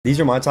These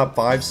are my top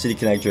 5 City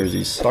Connect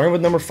jerseys. Starting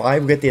with number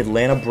 5, we got the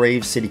Atlanta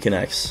Braves City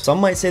Connects.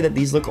 Some might say that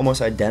these look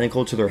almost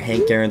identical to their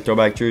Hank Aaron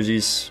throwback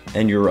jerseys,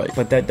 and you're right.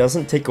 But that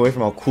doesn't take away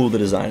from how cool the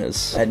design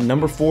is. At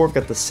number 4, we've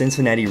got the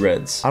Cincinnati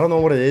Reds. I don't know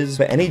what it is,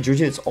 but any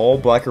jersey that's all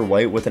black or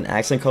white with an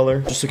accent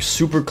color just looks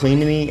super clean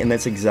to me, and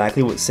that's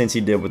exactly what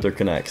Cincy did with their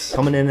Connects.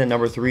 Coming in at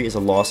number 3 is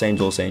the Los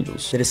Angeles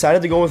Angels. They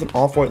decided to go with an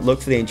off-white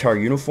look for the entire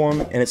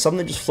uniform, and it's something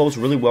that just flows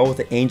really well with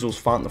the Angels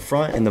font in the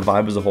front and the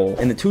vibe as a whole.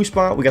 In the 2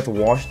 spot, we got the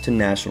Washington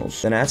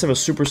Nationals. The Nats have a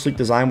super sleek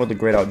design with the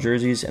grayed out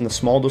jerseys, and the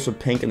small dose of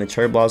pink and the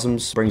cherry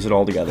blossoms brings it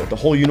all together. The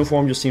whole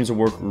uniform just seems to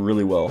work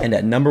really well. And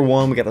at number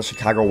 1, we got the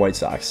Chicago White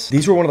Sox.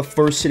 These were one of the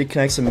first City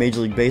Connects in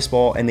Major League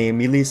Baseball, and they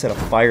immediately set a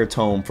fire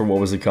tone for what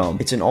was to come.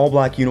 It's an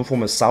all-black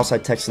uniform with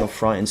Southside text in the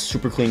front and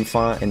super clean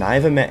font, and I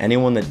haven't met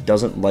anyone that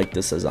doesn't like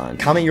this design.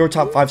 Comment your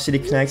top 5 City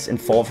Connects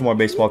and follow for more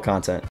baseball content.